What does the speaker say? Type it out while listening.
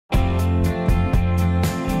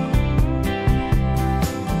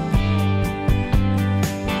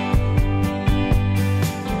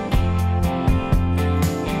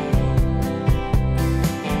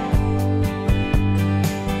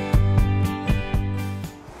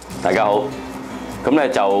大家好，咁咧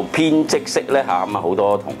就編織式咧嚇，咁啊好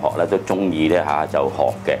多同學咧都中意咧嚇就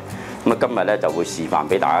學嘅。咁啊今日咧就會示範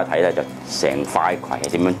俾大家睇咧，就成塊葵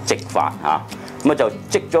係點樣織法嚇。咁啊就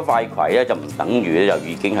織咗塊葵咧，就唔等於咧就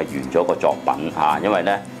已經係完咗個作品嚇，因為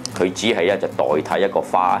咧佢只係咧就代替一個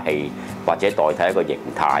花器或者代替一個形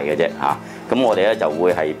態嘅啫嚇。咁我哋咧就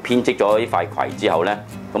會係編織咗呢塊葵之後咧，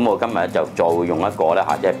咁我今日就再會用一個咧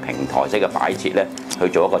嚇，即係平台式嘅擺設咧去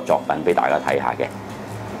做一個作品俾大家睇下嘅。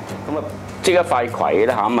咁啊，織一塊葵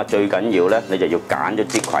咧嚇，咁啊最緊要咧，你就要揀咗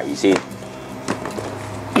支葵先。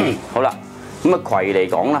好啦，咁啊葵嚟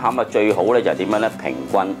講咧嚇，咁啊最好咧就係點樣咧？平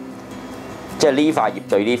均，即係呢塊葉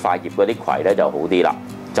對呢塊葉嗰啲葵咧就好啲啦，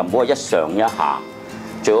就唔好話一上一下，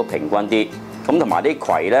最好平均啲。咁同埋啲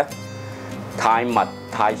葵咧，太密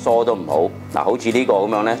太疏都唔好。嗱，好似呢個咁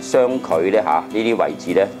樣咧，相距咧嚇，呢啲位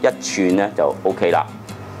置咧1寸咧就 OK 啦。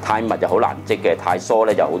太密就好難織嘅，太疏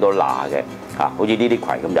咧就好多罅嘅。好似呢啲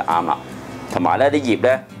葵咁就啱啦，同埋咧啲葉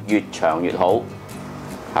咧越長越好，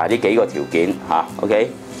呢幾個條件嚇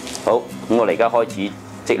 ，OK， 好，咁我哋而家開始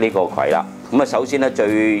織呢個葵啦。咁啊，首先咧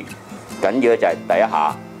最緊要咧就係第一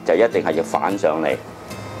下就一定係要反上嚟，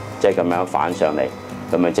即係咁樣反上嚟，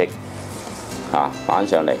咁樣織，反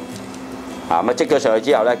上嚟，咁啊織咗上去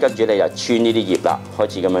之後咧，跟住你就穿呢啲葉啦，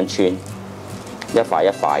開始咁樣穿，一塊一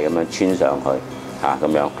塊咁樣穿上去，咁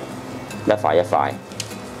樣一塊一塊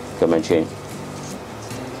咁樣穿。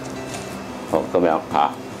好咁樣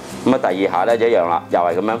嚇，咁啊第二下咧就一樣啦，又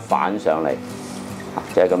係咁樣反上嚟，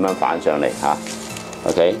即係咁樣反上嚟嚇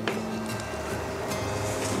 ，OK，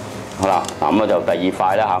 好啦，嗱咁啊就第二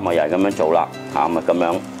塊啦嚇，咪又係咁樣做啦嚇，咁啊咁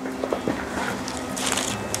樣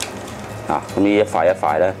咁呢一塊一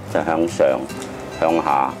塊咧就向上向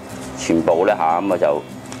下，全部咧嚇咁啊就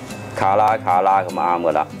卡啦咁啱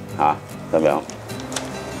噶啦嚇，咁樣。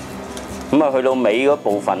咁啊去到尾嗰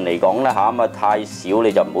部分嚟講咧嚇，咁啊太少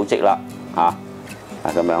你就唔好織啦。咁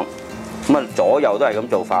樣，咁啊左右都係咁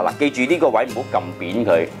做法啦。記住呢個位唔好撳扁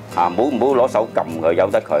佢，唔好攞手撳佢，由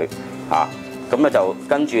得佢，咁啊就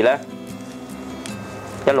跟住咧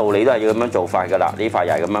一路你都係要咁樣做法噶啦。呢塊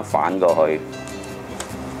又係咁樣反過去，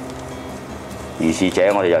如是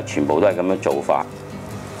者我哋就全部都係咁樣做法。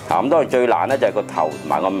咁當然最難咧就係個頭同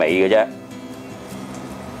埋個尾嘅啫。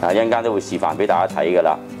一陣間都會示範俾大家睇噶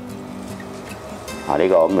啦。呢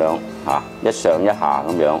個咁樣一上一下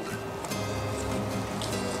咁樣。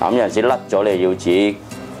咁有陣時甩咗，你要自己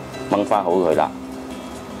掹翻好佢啦，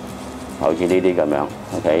好似呢啲咁樣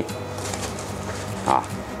 ，OK， 好，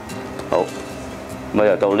咁啊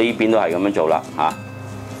又到呢邊都係咁樣做啦，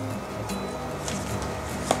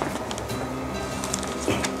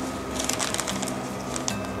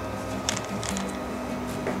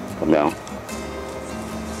咁樣，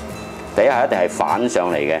第一下一定係反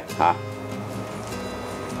上嚟嘅，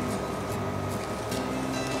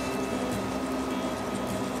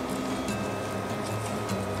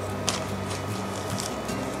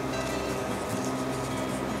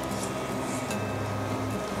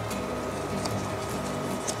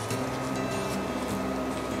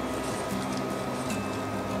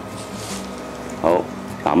好，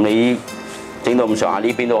咁你整到咁上下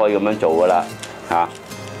呢邊都可以咁樣做噶啦，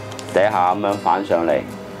第一下咁樣反上嚟，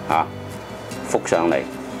覆上嚟，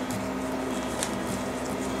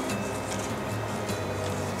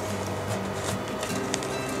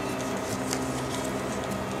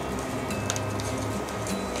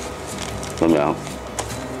咁樣，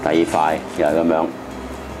第二塊又係咁樣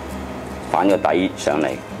反個底上嚟，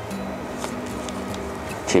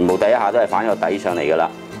全部第一下都係反個底上嚟噶啦。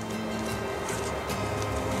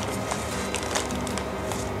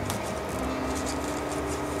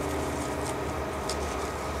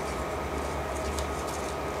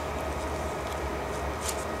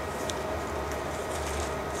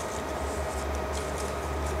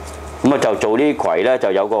咁啊就做呢啲葵咧，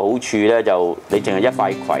就有個好處咧，就你淨係一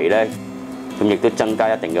塊葵咧，咁亦都增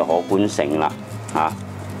加一定嘅可觀性啦，咁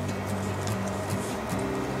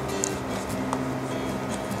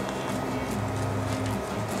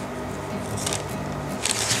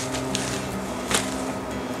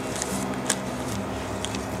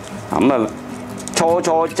啊初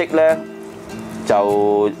織咧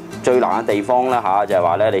就最難嘅地方咧就係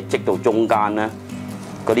話咧，你織到中間咧，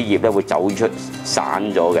嗰啲葉咧會走出散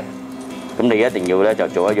咗嘅。咁你一定要咧就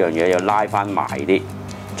做一樣嘢，要拉翻埋啲，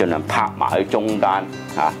盡量拍埋喺中間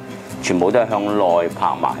全部都係向內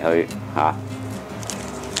拍埋去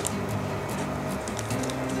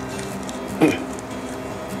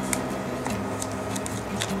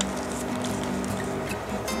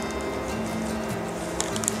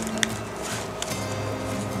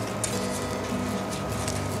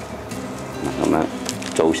咁樣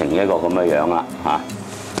做成一個咁嘅樣啦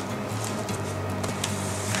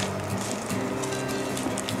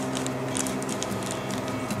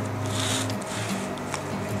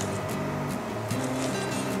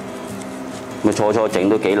咁初整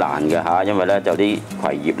都幾難嘅嚇，因為咧就啲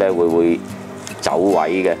葵葉咧會走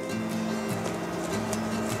位嘅。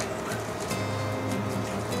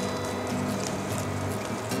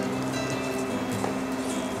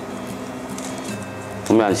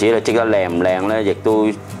咁有陣時咧織得靚唔靚咧，亦都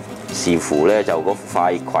視乎咧就嗰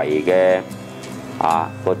塊葵嘅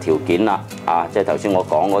個條件啦，即係頭先我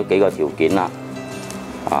講嗰幾個條件啦，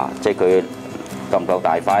即係佢夠唔夠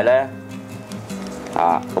大塊咧，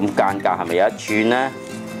咁間隔係咪有一寸咧，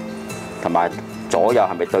同埋左右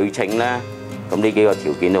係咪對稱咧？咁呢幾個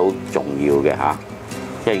條件都好重要嘅嚇，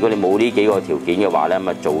因為如果你冇呢幾個條件嘅話咧，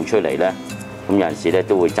咁做出嚟咧，咁有陣時咧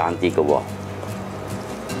都會爭啲嘅喎。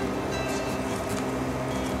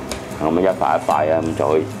咁一塊一塊咁就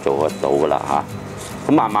可以做得到噶啦嚇。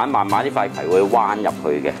咁慢慢呢塊葵會彎入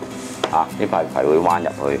去嘅，呢塊葵會彎入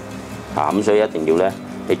去，咁所以一定要咧，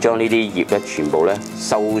你將呢啲葉咧全部咧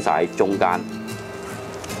收晒喺中間，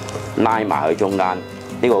拉埋去中間，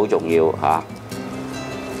呢個好重要嚇。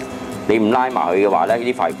你唔拉埋去嘅話咧，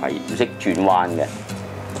呢塊葵唔識轉彎嘅。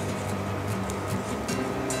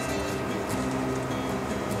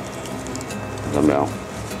咁樣。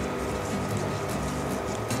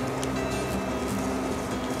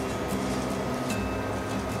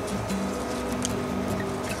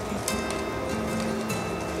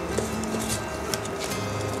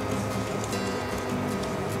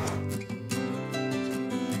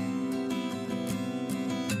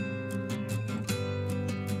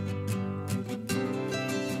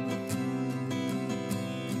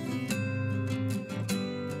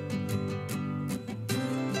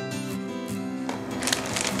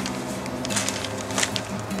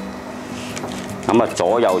咁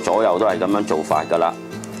左右都係咁樣做法㗎啦，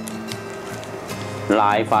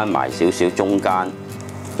拉翻埋少少中間，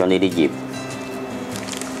將呢啲葉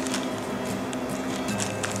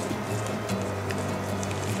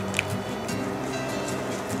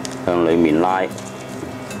向裡面拉，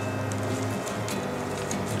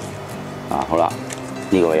好啦，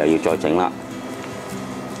呢個又要再整啦。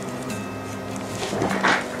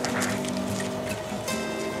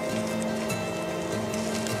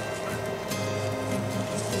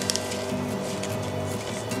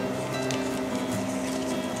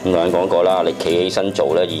咁頭先講過啦，你企起身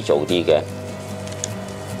做咧易做啲嘅。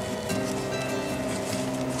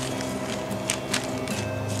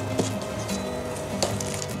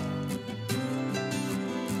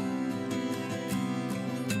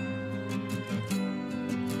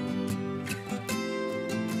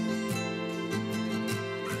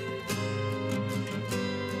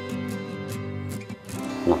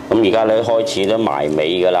咁而家咧開始都埋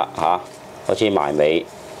尾㗎啦開始埋尾。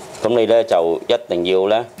咁你咧就一定要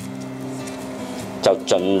咧，就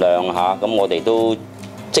盡量咁我哋都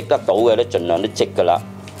織得到嘅咧，盡量都織㗎啦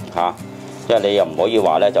因為你又唔可以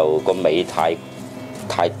話咧就個尾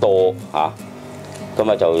太多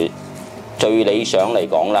咁就最理想嚟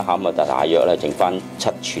講啦咁就大約咧剩翻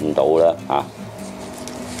7寸到啦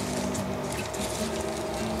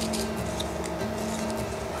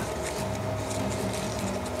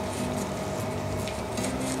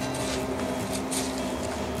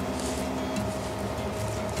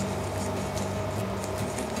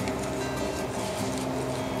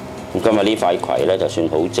咁今日呢塊葵咧就算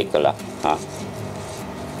好織㗎啦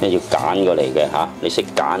因為要揀過嚟嘅你識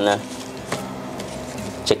揀咧，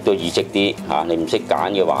織都易織啲你唔識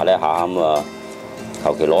揀嘅話咧咁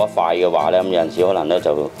求其攞一塊嘅話咧，咁有陣時可能咧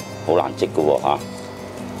就好難織嘅喎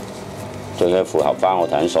仲要符合翻我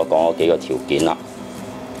頭先所講嗰幾個條件啦。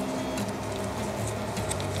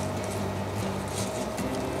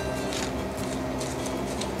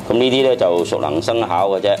咁呢啲咧就熟能生巧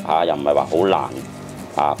嘅啫又唔係話好難。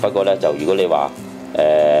不過咧就如果你話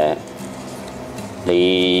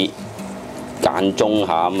你間中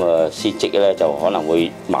先織咧，就可能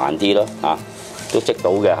會慢啲咯都織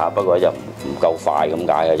到嘅不過就唔夠快咁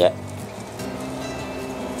解嘅啫。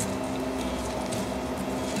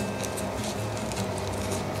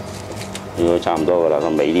應該差唔多㗎啦，個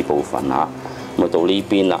尾呢部分咁到呢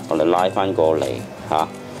邊啦，我哋拉翻過嚟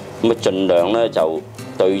咁盡量咧就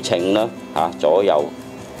對稱啦左右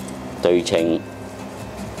對稱。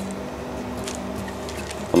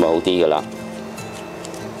咁好啲㗎啦。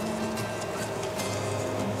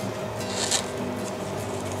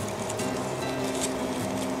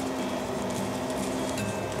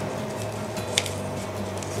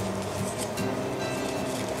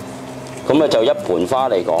咁就一盆花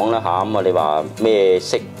嚟講啦咁你話咩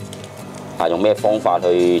色用咩方法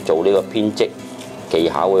去做呢個編織技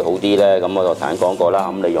巧會好啲咧？咁我就頭先講過啦。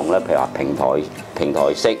咁你用咧，譬如話平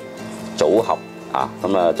台式組合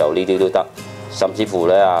咁就呢啲都得。甚至乎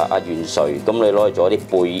咧，元垂咁你攞去做一啲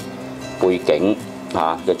背景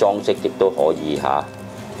嘅裝飾亦都可以嚇，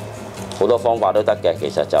好多方法都得嘅。其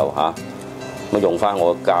實就咁用翻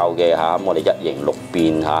我教嘅咁我哋一形六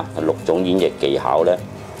變6種演繹技巧咧，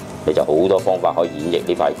你就好多方法可以演繹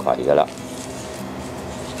呢塊葵噶啦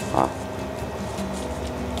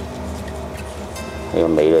呢個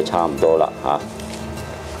尾就差唔多啦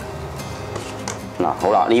嗱，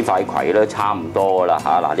好啦，呢塊葵都差唔多噶啦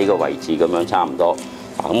嗱，呢個位置咁樣差唔多。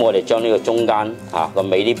咁我哋將呢個中間個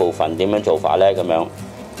尾呢部分點樣做法咧？咁樣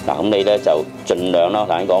嗱，咁你咧就盡量啦，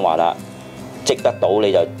頭先講話啦，織得到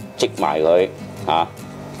你就織埋佢呢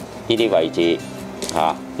啲位置咁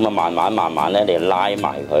啊，慢慢咧，你拉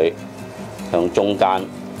埋佢向中間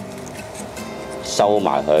收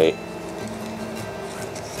埋佢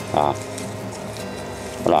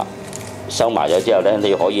好啦，收埋咗之後咧，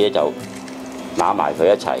你可以咧就揦埋佢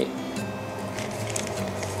一齊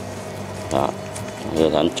你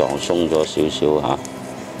等撞鬆咗少少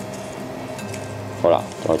好啦，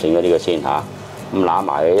我整咗呢個先咁揦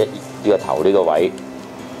埋呢個頭呢個位，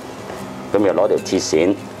咁又攞條鐵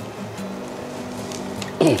線，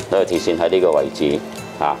攞條鐵線喺呢個位置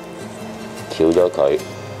翹咗佢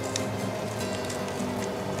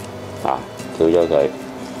翹咗佢。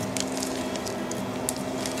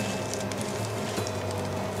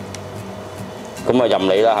咁啊任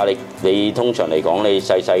你啦你通常嚟講，你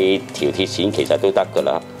細條鐵線其實都得噶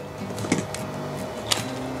啦，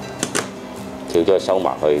翹咗收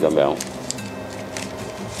埋去咁樣。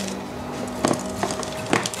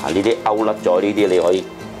呢啲勾甩咗呢啲，你可以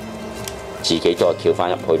自己再翹翻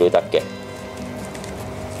入去都得嘅。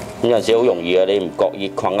咁有陣時好容易你唔覺意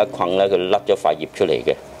困一困咧，佢甩咗塊葉出嚟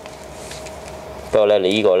嘅。不過咧，你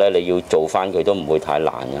呢個咧你要做翻佢都唔會太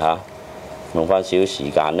難嘅用翻少少時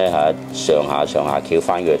間咧上下翹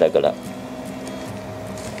翻佢就得噶啦。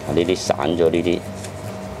呢啲散咗呢啲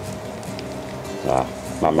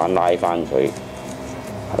慢慢拉翻佢，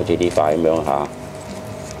好似呢塊咁樣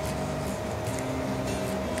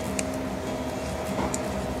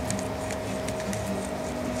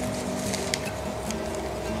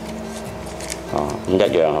咁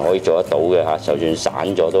一樣係可以做得到嘅就算散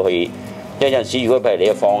咗都可以。有陣時如果譬如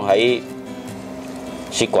你放喺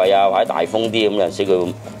雪櫃或者大風啲咁，有陣時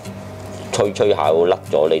佢吹下會甩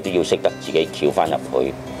咗，你都要識得自己翹翻入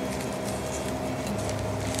去。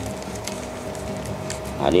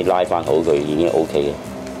你拉翻好佢已經 OK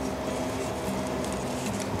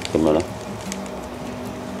嘅，咁樣咯。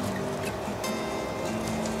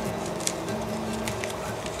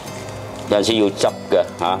有陣時要執嘅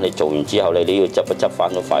你做完之後你都要執翻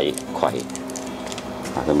嗰塊葵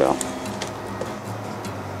咁樣。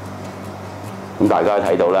咁大家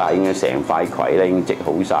睇到啦，已經成塊葵咧已經織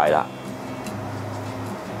好晒啦。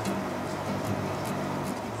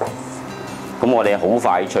咁我哋好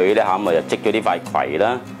快脆咧咪就織咗呢塊葵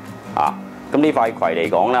啦。咁呢塊葵嚟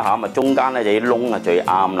講咧咪中間咧就啲窿最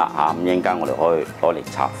啱啦咁一陣間我哋可以攞嚟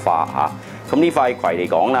插花咁呢塊葵嚟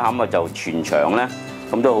講咧咪就全長咧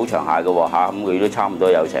咁都好長下嘅喎咁佢都差唔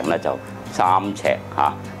多有成咧就3尺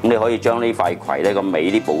咁你可以將呢塊葵咧個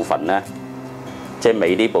尾呢部分咧。即係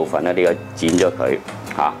尾呢部分咧，你要剪咗佢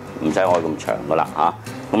唔使開咁長噶啦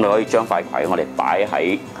咁你可以將塊葵我哋擺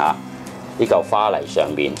喺呢嚿花泥上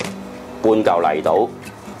邊，半嚿泥度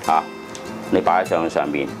你擺喺上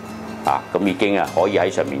面咁已經可以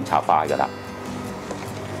喺上面插花噶啦。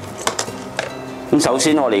咁首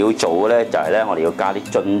先我哋要做嘅咧就係咧，我哋要加啲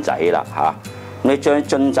樽仔啦咁你將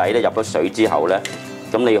樽仔咧入咗水之後咧，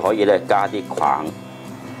咁你可以咧加啲框，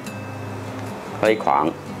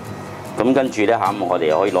咁跟住咧我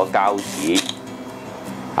哋可以攞膠紙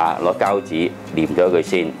攞膠紙黏咗佢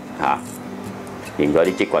先黏咗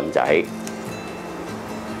啲織棍仔。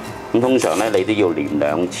咁通常咧你都要黏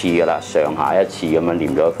2次噶啦，上下1次咁樣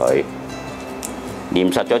黏咗佢。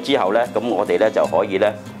黏實咗之後咧，咁我哋咧就可以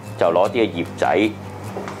咧就攞啲嘅葉仔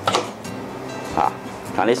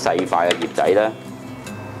揀啲細塊嘅葉仔咧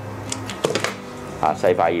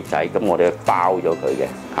細塊葉仔，咁我哋包咗佢嘅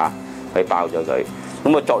可以包咗佢。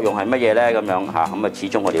咁個作用係乜嘢咧？咁樣咁始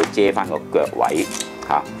終我哋要遮翻個腳位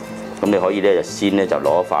咁你可以咧就先咧就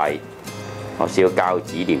攞塊少少膠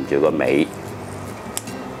紙黏住個尾，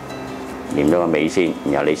黏咗個尾先，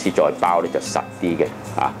然後你先再包咧就實啲嘅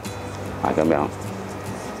咁樣。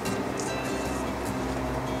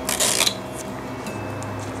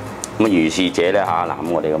咁如是者咧咁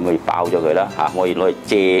我哋咁可以包咗佢啦可以攞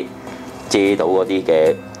嚟遮到嗰啲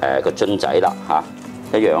嘅個樽仔啦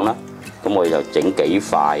一樣啦。咁我哋就整幾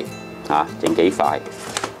塊整幾塊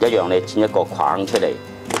一樣，你剪一個框出嚟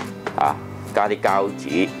加啲膠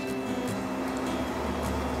紙。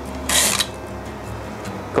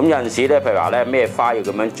咁有陣時咧，譬如話咧咩花要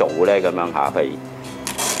咁樣做咧，咁樣譬如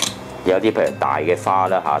有啲譬如大嘅花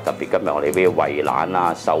啦嚇，特別今日我哋啲圍欄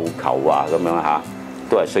啊、繡球啊咁樣嚇，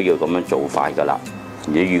都係需要咁樣做法㗎啦。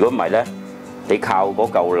如果唔係咧，你靠嗰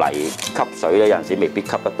嚿泥吸水咧，有陣時未必吸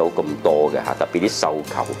得到咁多嘅嚇，特別啲繡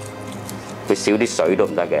球，佢少啲水都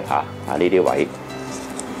唔得嘅嚇。啊呢啲位，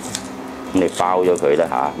咁你包咗佢咧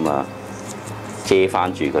嚇，咁啊遮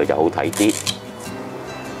翻住佢就好睇啲。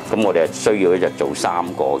咁我哋係需要咧就做3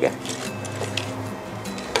個嘅。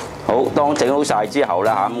好，當整好晒之後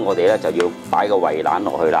咧嚇，咁我哋咧就要擺個圍欄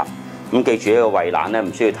落去啦。咁記住呢個圍欄咧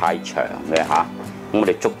唔需要太長嘅嚇。咁我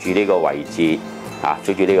哋捉住呢個位置嚇，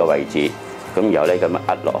捉住呢個位置，咁然後咧咁樣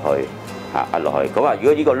壓落去嚇，壓落去。咁啊，如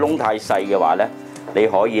果呢個窿太細嘅話咧，你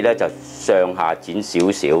可以咧就上下剪少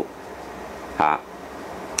少嚇，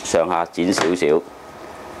上下剪少少，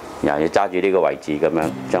然後要揸住呢個位置咁樣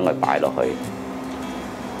將佢擺落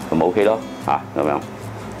去，咁 OK 咯嚇，咁樣。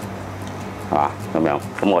係嘛咁樣，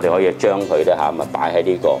咁我哋可以將佢咧嚇，咪擺喺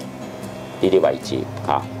呢啲位置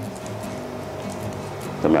嚇，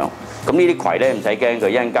咁樣。咁呢啲葵咧唔使驚，佢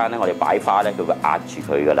一陣間咧我哋擺花咧，佢會壓住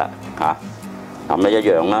佢噶啦嚇。咁咧一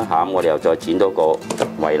樣啦嚇，我哋又再剪多個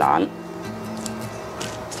圍欄，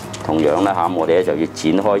同樣啦嚇，我哋咧就要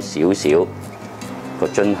剪開少少個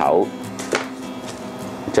樽口，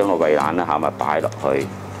將個圍欄咧嚇咪擺落去，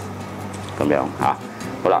咁樣嚇。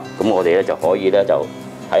好啦，咁我哋咧就可以咧就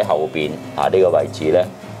喺後邊啊呢個位置咧，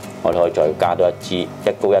我哋可以再加多一支，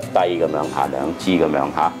一高一低咁樣嚇，2支咁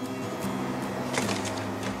樣嚇。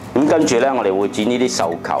咁跟住咧，我哋會剪呢啲繡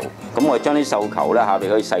球。咁我哋將啲繡球咧嚇，你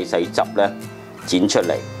可以細細執咧剪出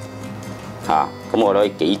嚟嚇。咁我哋可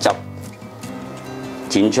以幾執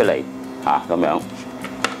剪出嚟嚇，咁樣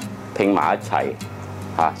拼埋一齊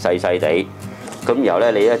嚇，細細地。咁然後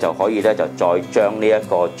咧，你咧就可以咧就再將呢一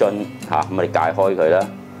個樽嚇，咁我哋解開佢啦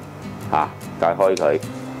嚇，解開佢。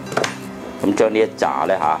咁將呢一紮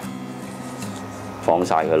咧嚇放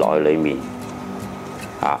晒佢落去裡面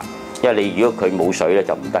嚇，因為你如果佢冇水咧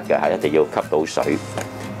就唔得嘅，係一定要吸到水。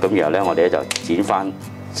咁然後咧，我哋咧就剪翻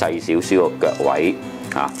細少少個腳位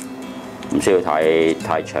嚇，唔需要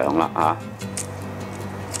太長啦嚇。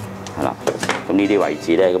係啦，咁呢啲位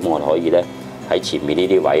置咧，咁我哋可以咧喺前面呢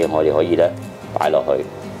啲位，我哋可以咧擺落去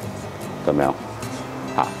咁樣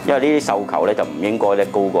嚇，因為呢啲繡球咧就唔應該咧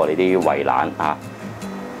高過你啲圍欄嚇。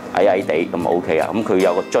矮矮地咁 OK 啊，咁佢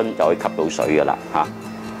有個樽就可以吸到水噶啦嚇。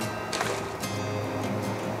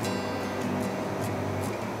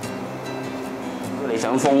如果你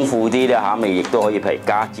想豐富啲咧嚇，你亦都可以譬如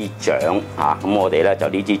加支掌嚇。咁我哋咧就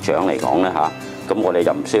呢支掌嚟講咧嚇，咁我哋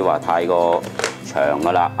就唔需要話太過長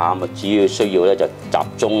噶啦啊，咁只要需要咧就集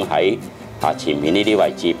中喺嚇前面呢啲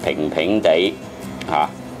位置平平地嚇，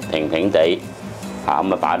平平地嚇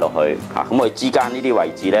咁啊擺落去嚇。咁我哋之間呢啲位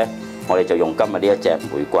置咧，我哋就用今日呢一隻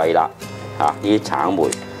玫瑰啦，嚇呢啲橙莓，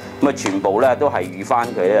咁啊全部咧都係預翻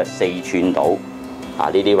佢咧4寸到，啊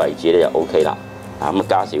呢啲位置咧就 OK 啦，啊咁啊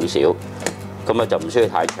加少少，咁啊就唔需要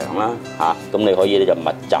太長啦，嚇咁你可以咧就密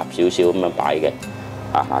集少少咁樣擺嘅，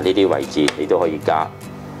啊呢啲位置你都可以加，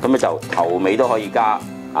咁咧就頭尾都可以加，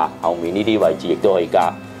啊後面呢啲位置亦都可以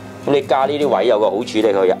加，咁你加呢啲位有個好處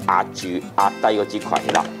咧，佢可以壓低嗰支葵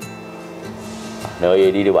啦，你可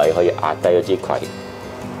以呢啲位可以壓低嗰支葵。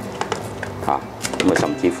嚇，咁啊甚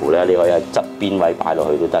至乎咧，你可以喺側邊位擺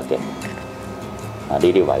落去都得嘅。啊呢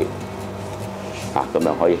啲位，啊咁樣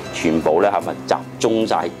可以全部咧係咪集中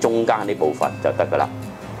晒中間呢部分就得㗎啦。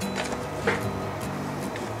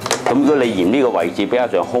咁如果你嫌呢個位置比較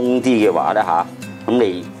上空啲嘅話咧嚇，咁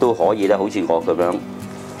你都可以咧好似我咁樣，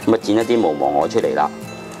咁啊剪一啲毛毛我出嚟啦。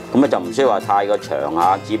咁啊就唔需要話太過長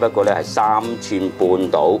啊，只不過咧係3寸半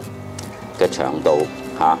到嘅長度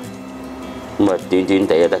嚇，咁啊短短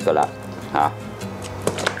地就得㗎啦。嚇，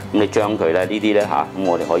咁你將佢咧呢啲咧嚇，咁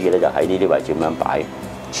我哋可以咧就喺呢啲位置咁樣擺，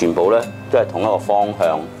全部咧都係同一個方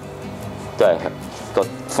向，都係個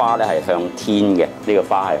花咧係向天嘅，呢個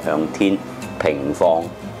花係向天平放，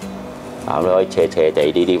啊你可以斜斜地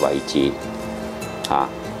呢啲位置嚇，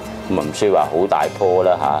咁啊唔需要話好大棵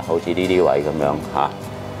啦嚇，好似呢啲位咁樣嚇，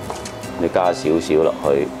你加少少落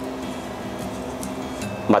去，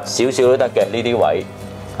密少少都得嘅呢啲位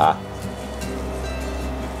嚇。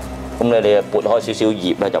咁咧，你撥開少少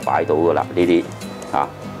葉咧，就擺到噶啦。呢啲嚇，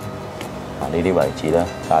呢啲位置咧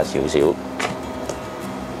加少少，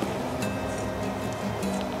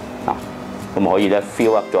咁可以咧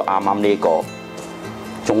fill up 咗啱啱呢個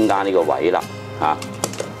中間呢個位啦嚇，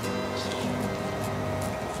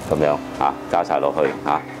咁樣嚇加晒落去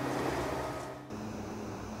嚇。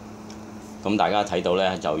咁大家睇到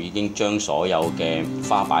咧，就已經將所有嘅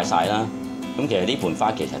花擺晒啦。咁其實呢盆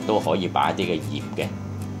花其實都可以擺一啲嘅葉嘅。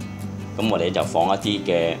咁我哋就放一啲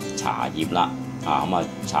嘅茶葉啦，啊，咁啊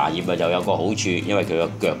茶葉啊就有個好處，因為佢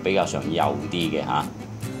個腳比較上幼啲嘅嚇，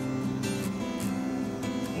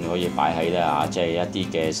你可以擺喺咧嚇，即係一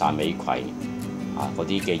啲嘅汕尾葵啊嗰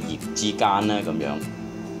啲嘅葉之間咧咁樣，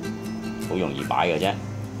好容易擺嘅啫。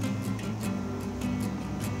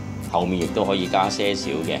後面亦都可以加些少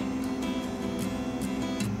嘅。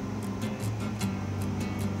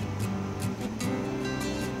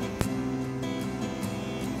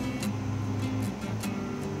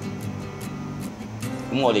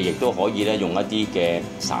咁我哋亦都可以咧用一啲嘅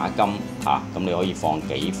灑金嚇，咁你可以放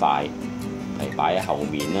幾塊嚟擺喺後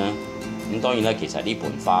面啦。咁當然啦，其實呢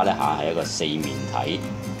盆花咧嚇係一個四面體，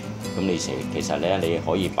咁你其實咧你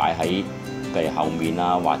可以擺喺譬如後面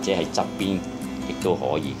啊，或者係側邊亦都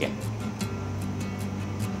可以嘅。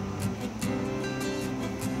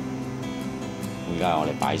而家我哋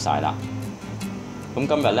擺晒啦。咁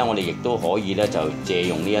今日咧，我哋亦都可以咧就借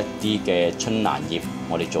用呢一啲嘅春蘭葉，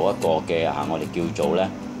我哋做一個嘅嚇，我哋叫做咧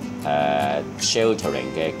sheltering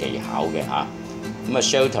嘅技巧嘅嚇。咁啊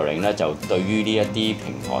sheltering 咧就對於呢一啲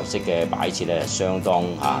平台式嘅擺設咧，相當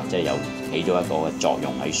嚇，即係有起咗一個嘅作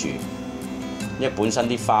用喺處。因為本身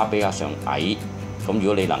啲花比較上矮，咁如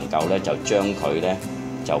果你能夠咧就將佢咧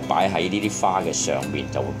就擺喺呢啲花嘅上面，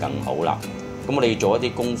就會更好啦。咁我哋要做一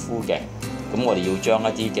啲功夫嘅，咁我哋要將一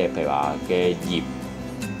啲嘅譬如話嘅葉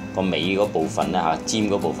個尾嗰部分咧嚇，尖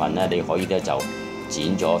嗰部分咧，你可以咧就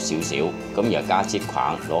剪咗少少，咁然後加支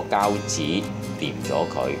棒攞膠紙黏咗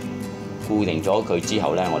佢，固定咗佢之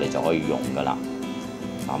後咧，我哋就可以用噶啦。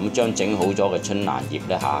咁將整好咗嘅春蘭葉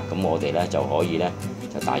咧嚇，咁我哋咧就可以咧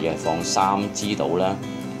就大約係放3支到啦。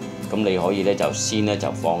咁你可以咧就先咧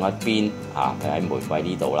就放一邊嚇，譬如喺玫瑰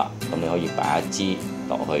呢度啦，咁你可以擺一支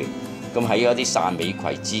落去。咁喺嗰啲汕尾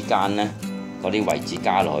葵之間咧，嗰啲位置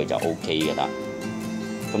加落去就 O K 嘅啦。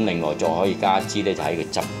咁另外再可以加一支咧，就喺佢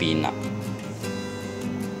側邊啦。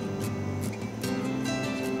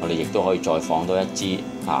我哋亦都可以再放多一支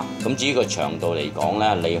嚇。咁至於個長度嚟講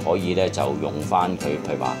咧，你可以咧就用翻佢，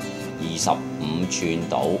譬如話25寸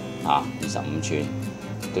到嚇，25寸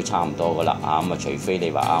都差唔多噶啦嚇。咁啊，除非你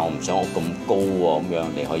話我唔想我咁高喎，咁樣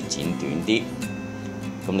你可以剪短啲。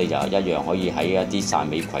咁你就一樣可以喺一啲汕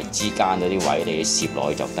尾葵之間嗰啲位，你攝落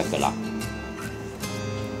去就得噶啦。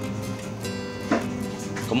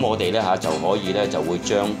咁我哋咧嚇就可以咧就會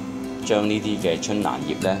將呢啲嘅春蘭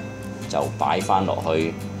葉咧就擺翻落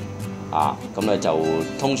去啊，咁咧就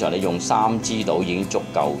通常你用3支到已經足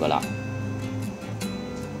夠噶啦。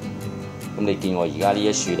咁你見我而家呢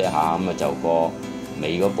一樹咧嚇，咁啊就個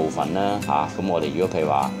尾嗰部分啦嚇，咁我哋如果譬如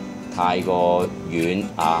話太過遠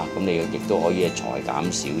啊，咁你亦都可以裁減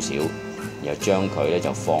少少，然後將佢咧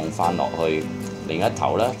就放翻落去另一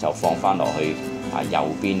頭咧就放翻落去啊右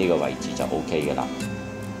邊呢個位置就 O K 嘅啦。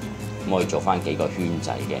咁我要做翻幾個圈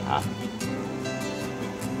仔嘅嚇。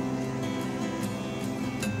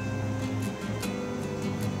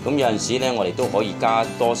咁有陣時咧，我哋都可以加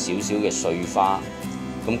多少少嘅碎花。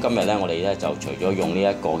咁今日咧，我哋咧就除咗用呢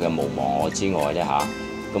一個嘅無忘我之外咧嚇，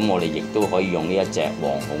咁我哋亦都可以用呢一隻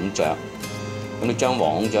黃孔雀。咁你將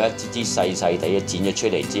黃孔雀一支支細細地嘅剪咗出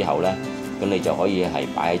嚟之後咧，咁你就可以係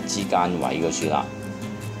擺喺之間位嗰處啦。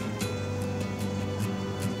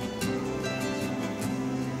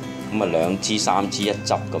咁啊2支3支一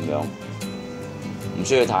執咁樣，唔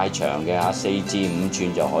需要太長嘅嚇，4至5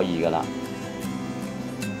寸就可以噶啦。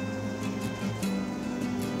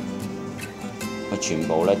全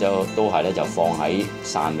部咧都係咧就放喺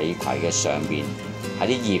汕尾葵嘅上邊，喺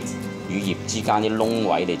啲葉與葉之間啲窿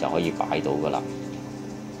位，你就可以擺到噶啦。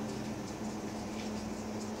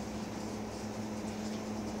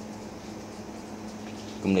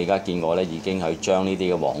咁你而家見我咧已經去將呢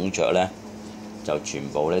啲嘅黃孔雀咧，就全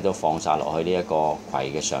部咧都放晒落去呢一個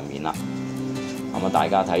葵嘅上面啦。咁啊，大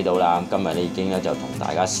家睇到啦，今日咧已經咧就同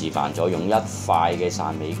大家示範咗用一塊嘅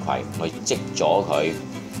汕尾葵去積咗佢。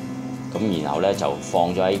咁然後咧就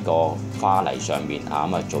放咗喺個花泥上面嚇，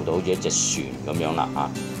咁啊做到好似一隻船咁樣啦嚇。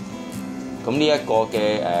咁呢一個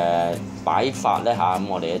嘅擺法咧嚇，咁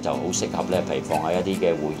我哋咧就好適合咧，譬如放喺一啲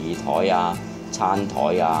嘅會議台啊、餐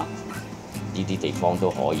台啊呢啲地方都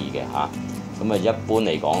可以嘅嚇。咁啊一般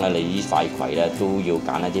嚟講咧，你呢塊葵咧都要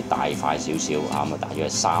揀一啲大塊少少嚇，咁啊大約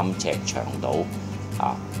3尺長度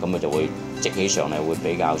嚇，咁啊就會積起上嚟會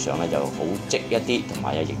比較上咧就好積一啲，同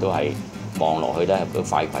埋亦都係。望落去咧，個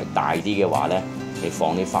塊葵大啲嘅話咧，你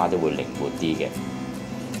放啲花都會靈活啲嘅。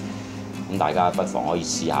咁大家不妨可以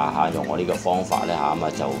試下嚇，用我呢個方法咧嚇，咁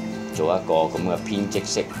啊就做一個咁嘅編織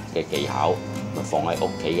式嘅技巧，咁放喺屋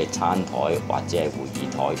企嘅餐台或者係會議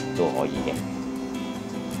台都可以嘅。